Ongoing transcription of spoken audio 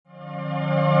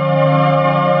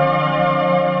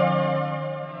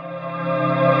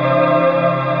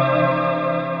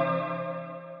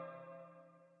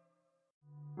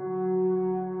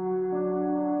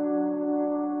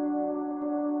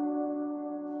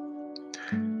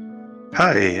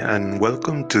Hi, and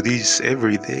welcome to this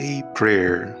everyday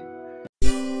prayer.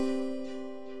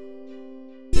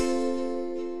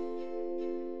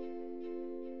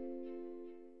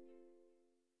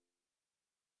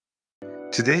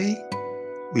 Today,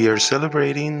 we are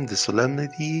celebrating the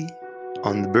solemnity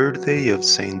on the birthday of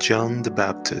Saint John the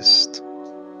Baptist.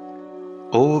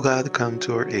 O God, come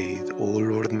to our aid. O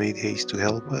Lord, make haste to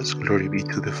help us. Glory be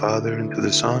to the Father, and to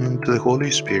the Son, and to the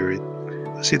Holy Spirit,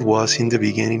 as it was in the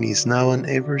beginning, is now, and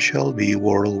ever shall be,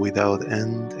 world without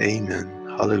end. Amen.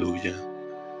 Hallelujah.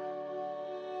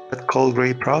 God called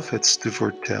great prophets to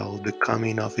foretell the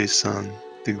coming of his Son.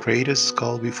 The greatest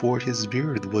called before his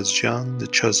birth was John, the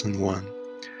chosen one.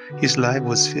 His life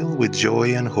was filled with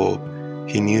joy and hope.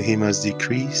 He knew he must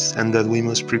decrease, and that we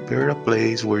must prepare a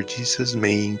place where Jesus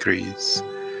may increase.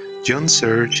 John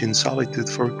searched in solitude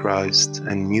for Christ,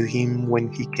 and knew him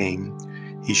when he came.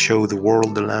 He showed the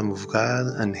world the Lamb of God,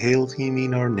 and hailed him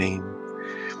in our name.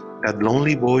 That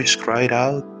lonely voice cried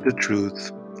out the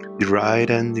truth,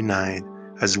 derided and denied,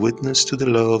 as witness to the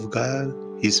love of God,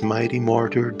 his mighty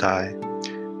martyr died.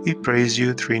 We praise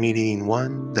you, Trinity in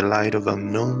one, the light of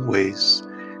unknown ways,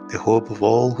 the hope of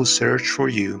all who search for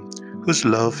you, whose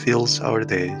love fills our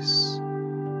days.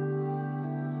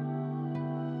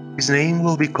 His name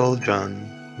will be called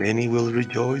John, many will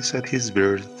rejoice at his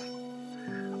birth.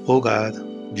 O God,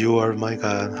 you are my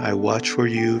God, I watch for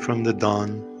you from the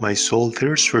dawn, my soul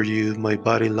thirsts for you, my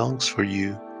body longs for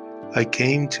you. I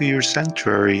came to your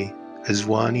sanctuary as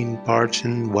one in parched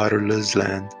and waterless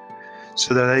land,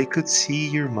 so that I could see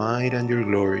your might and your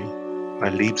glory. My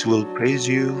lips will praise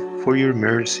you, for your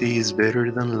mercy is better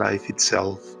than life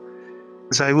itself.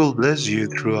 As I will bless you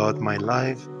throughout my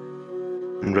life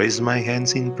and raise my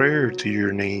hands in prayer to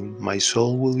your name, my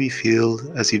soul will be filled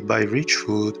as if by rich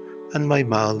food, and my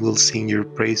mouth will sing your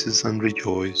praises and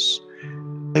rejoice.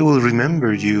 I will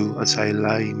remember you as I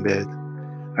lie in bed.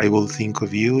 I will think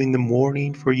of you in the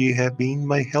morning, for you have been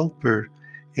my helper,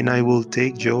 and I will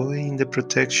take joy in the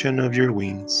protection of your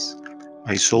wings.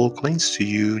 My soul clings to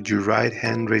you, your right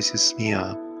hand raises me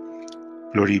up.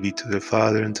 Glory be to the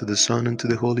Father, and to the Son, and to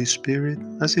the Holy Spirit,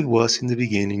 as it was in the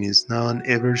beginning, is now, and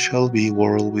ever shall be,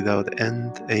 world without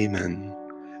end. Amen.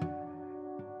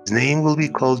 His name will be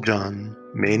called John.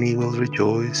 Many will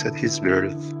rejoice at his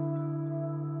birth.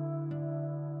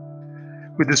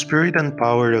 With the spirit and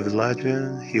power of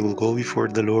Elijah, he will go before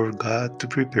the Lord God to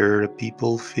prepare a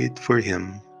people fit for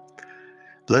him.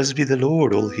 Blessed be the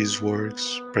Lord, all his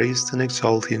works, praise and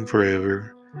exalt him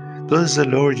forever. Bless the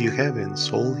Lord, you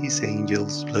heavens, all his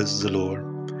angels, bless the Lord.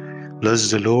 Bless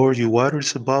the Lord, you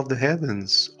waters above the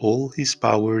heavens, all his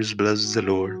powers, bless the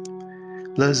Lord.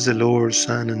 Bless the Lord,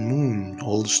 sun and moon,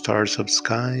 all stars of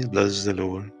sky, bless the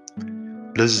Lord.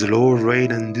 Bless the Lord,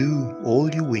 rain and dew, all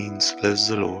you winds, bless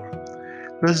the Lord.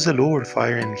 Bless the Lord,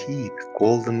 fire and heat,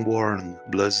 cold and warm,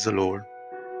 bless the Lord.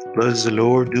 Bless the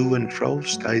Lord, dew and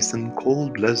frost, ice and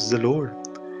cold, bless the Lord.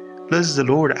 Bless the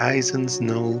Lord, ice and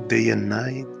snow, day and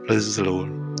night, bless the Lord.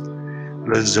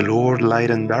 Bless the Lord,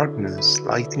 light and darkness,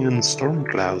 lightning and storm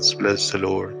clouds, bless the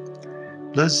Lord.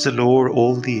 Bless the Lord,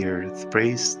 all the earth,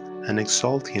 praise and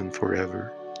exalt him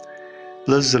forever.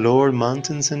 Bless the Lord,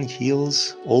 mountains and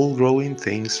hills, all growing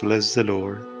things, bless the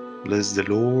Lord. Bless the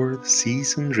Lord,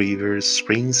 seas and rivers,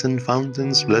 springs and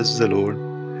fountains, bless the Lord.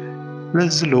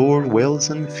 Bless the Lord,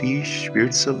 whales and fish,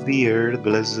 birds of the air,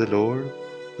 bless the Lord.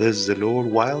 Bless the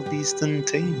Lord, wild beasts and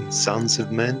tame, sons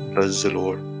of men, bless the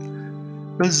Lord.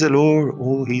 Bless the Lord,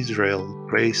 O Israel,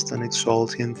 praise and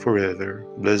exalt him forever.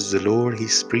 Bless the Lord,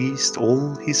 his priests,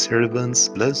 all his servants,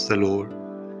 bless the Lord.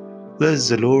 Bless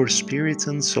the Lord, spirits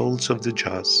and souls of the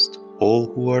just,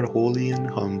 all who are holy and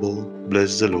humble,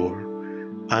 bless the Lord.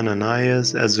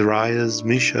 Ananias, Azarias,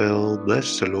 Mishael,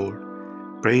 bless the Lord.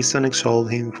 Praise and exalt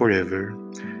him forever.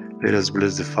 Let us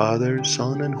bless the Father,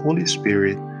 Son, and Holy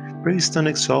Spirit. Praise and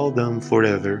exalt them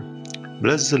forever.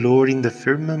 Bless the Lord in the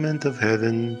firmament of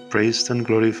heaven. Praise and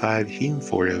glorify him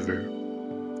forever.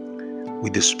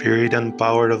 With the spirit and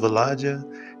power of Elijah,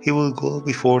 he will go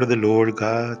before the Lord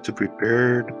God to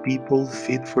prepare the people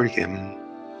fit for him.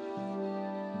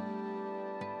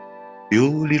 You,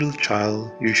 little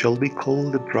child, you shall be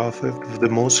called the prophet of the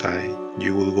Most High.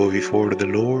 You will go before the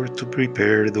Lord to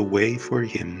prepare the way for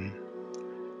him.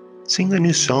 Sing a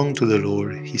new song to the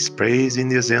Lord, his praise in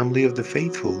the assembly of the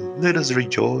faithful. Let us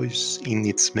rejoice in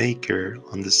its maker,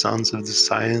 on the sons of the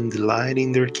Zion delight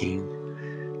in their king.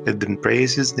 Let them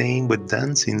praise his name with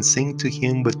dancing, sing to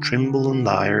him with timbrel and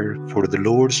lyre, for the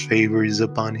Lord's favor is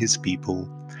upon his people,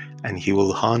 and he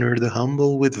will honor the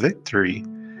humble with victory.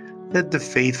 Let the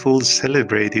faithful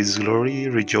celebrate His glory,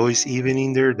 rejoice even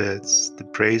in their beds, the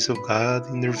praise of God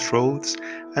in their throats,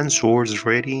 and swords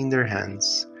ready in their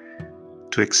hands.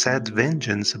 To exact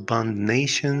vengeance upon the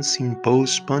nations,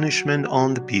 impose punishment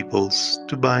on the peoples,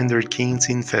 to bind their kings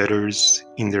in fetters,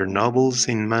 in their nobles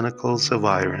in manacles of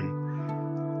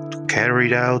iron, to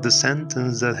carry out the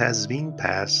sentence that has been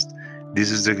passed. This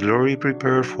is the glory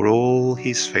prepared for all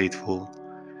His faithful.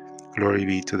 Glory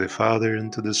be to the Father,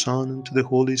 and to the Son, and to the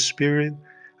Holy Spirit,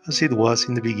 as it was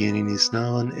in the beginning, is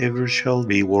now, and ever shall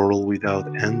be, world without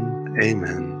end.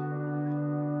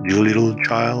 Amen. You little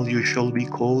child, you shall be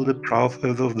called the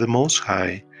prophet of the Most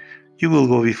High. You will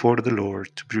go before the Lord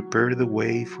to prepare the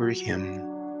way for Him.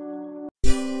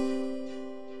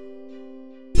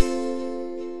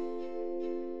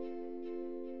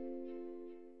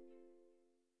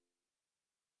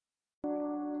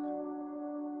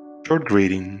 Short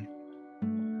reading.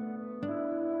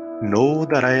 Know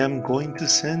that I am going to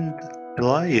send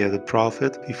Elijah the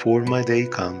prophet before my day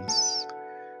comes,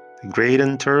 the great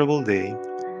and terrible day.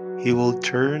 He will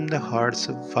turn the hearts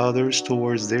of fathers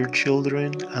towards their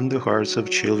children, and the hearts of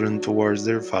children towards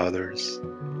their fathers,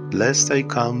 lest I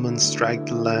come and strike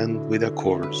the land with a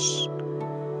curse.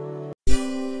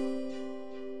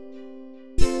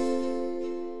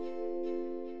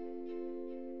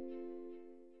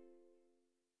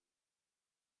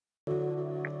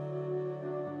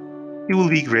 He will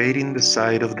be great in the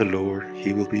sight of the Lord.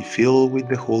 He will be filled with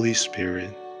the Holy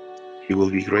Spirit. He will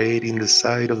be great in the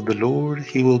sight of the Lord.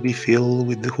 He will be filled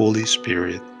with the Holy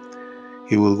Spirit.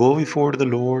 He will go before the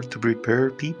Lord to prepare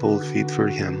people fit for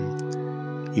Him.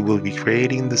 He will be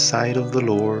great in the sight of the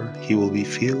Lord. He will be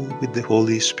filled with the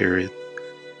Holy Spirit.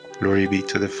 Glory be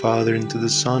to the Father, and to the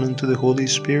Son, and to the Holy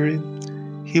Spirit.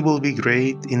 He will be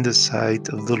great in the sight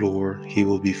of the Lord. He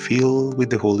will be filled with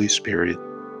the Holy Spirit.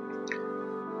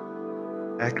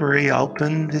 Zechariah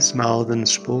opened his mouth and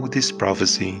spoke this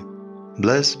prophecy.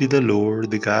 Blessed be the Lord,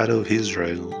 the God of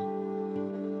Israel.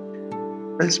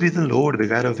 Blessed be the Lord, the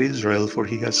God of Israel, for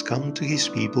He has come to His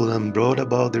people and brought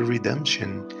about their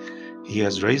redemption. He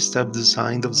has raised up the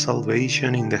sign of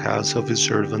salvation in the house of His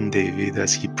servant David,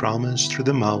 as He promised through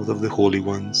the mouth of the holy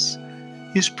ones,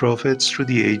 His prophets through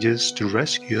the ages, to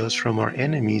rescue us from our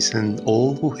enemies and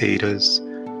all who hate us,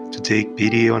 to take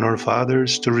pity on our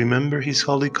fathers, to remember His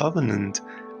holy covenant,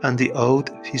 and the oath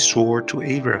He swore to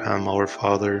Abraham our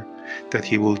father, that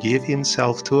He will give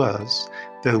Himself to us,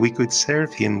 that we could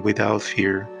serve Him without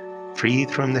fear,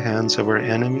 freed from the hands of our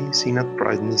enemies, in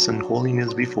uprightness and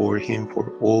holiness before Him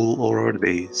for all our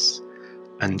days.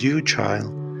 And you,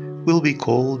 child, will be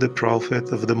called the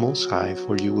prophet of the Most High,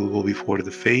 for you will go before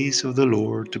the face of the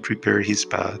Lord to prepare His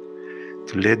path,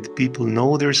 to let the people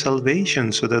know their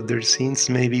salvation, so that their sins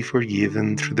may be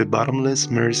forgiven through the bottomless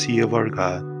mercy of our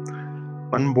God.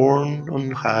 One born on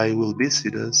high will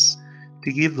visit us,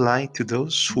 to give light to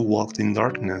those who walked in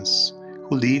darkness,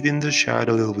 who live in the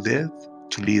shadow of death,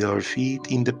 to lead our feet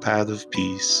in the path of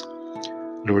peace.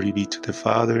 Glory be to the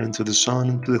Father, and to the Son,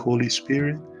 and to the Holy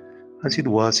Spirit, as it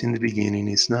was in the beginning,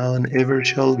 is now, and ever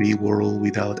shall be, world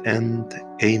without end.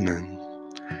 Amen.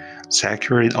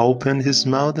 Zechariah opened his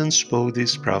mouth and spoke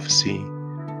this prophecy.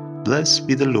 Blessed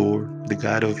be the Lord, the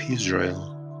God of Israel.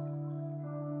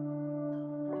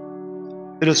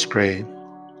 Let us pray.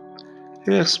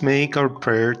 Let us make our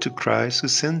prayer to Christ, who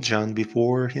sent John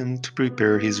before Him to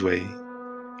prepare His way.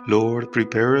 Lord,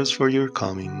 prepare us for your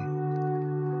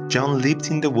coming. John lived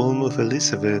in the womb of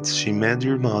Elizabeth. She met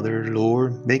your mother.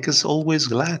 Lord, make us always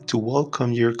glad to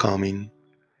welcome your coming.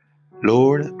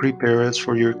 Lord, prepare us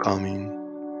for your coming.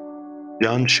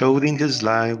 John showed in his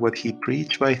life what he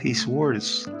preached by his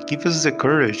words. Give us the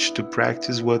courage to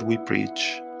practice what we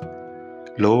preach.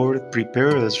 Lord,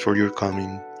 prepare us for your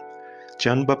coming.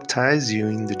 John baptized you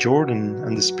in the Jordan,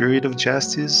 and the Spirit of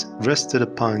justice rested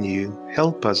upon you.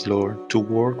 Help us, Lord, to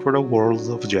work for a world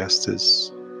of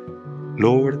justice.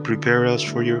 Lord, prepare us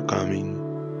for your coming.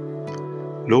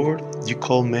 Lord, you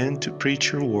call men to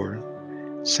preach your word.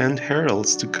 Send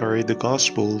heralds to carry the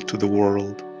gospel to the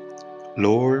world.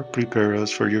 Lord, prepare us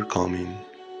for your coming.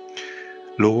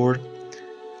 Lord,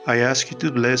 I ask you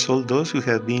to bless all those who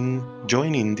have been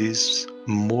joining this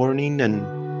morning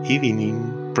and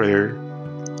evening prayer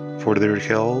for their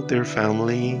health, their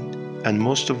family, and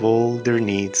most of all, their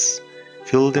needs.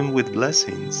 Fill them with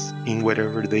blessings in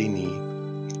whatever they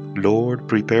need. Lord,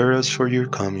 prepare us for your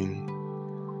coming.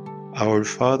 Our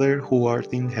Father who art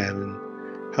in heaven,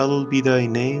 hallowed be thy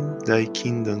name, thy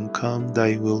kingdom come,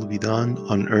 thy will be done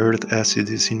on earth as it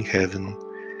is in heaven.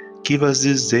 Give us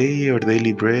this day our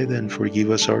daily bread, and forgive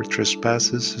us our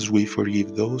trespasses as we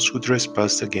forgive those who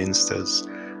trespass against us.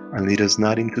 and lead us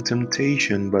not into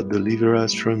temptation, but deliver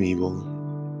us from evil.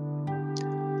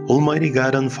 Almighty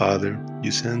God and Father,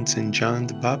 you sent St. John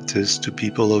the Baptist to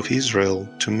people of Israel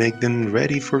to make them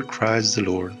ready for Christ the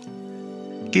Lord.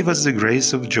 Give us the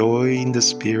grace of joy in the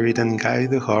Spirit and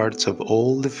guide the hearts of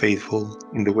all the faithful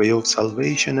in the way of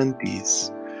salvation and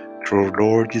peace. Through our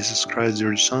Lord Jesus Christ,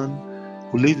 your Son,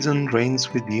 who lives and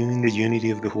reigns with you in the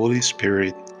unity of the Holy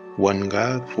Spirit, one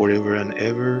God, forever and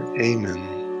ever.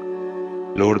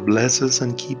 Amen. Lord, bless us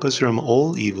and keep us from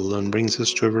all evil and brings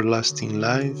us to everlasting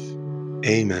life.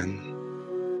 Amen.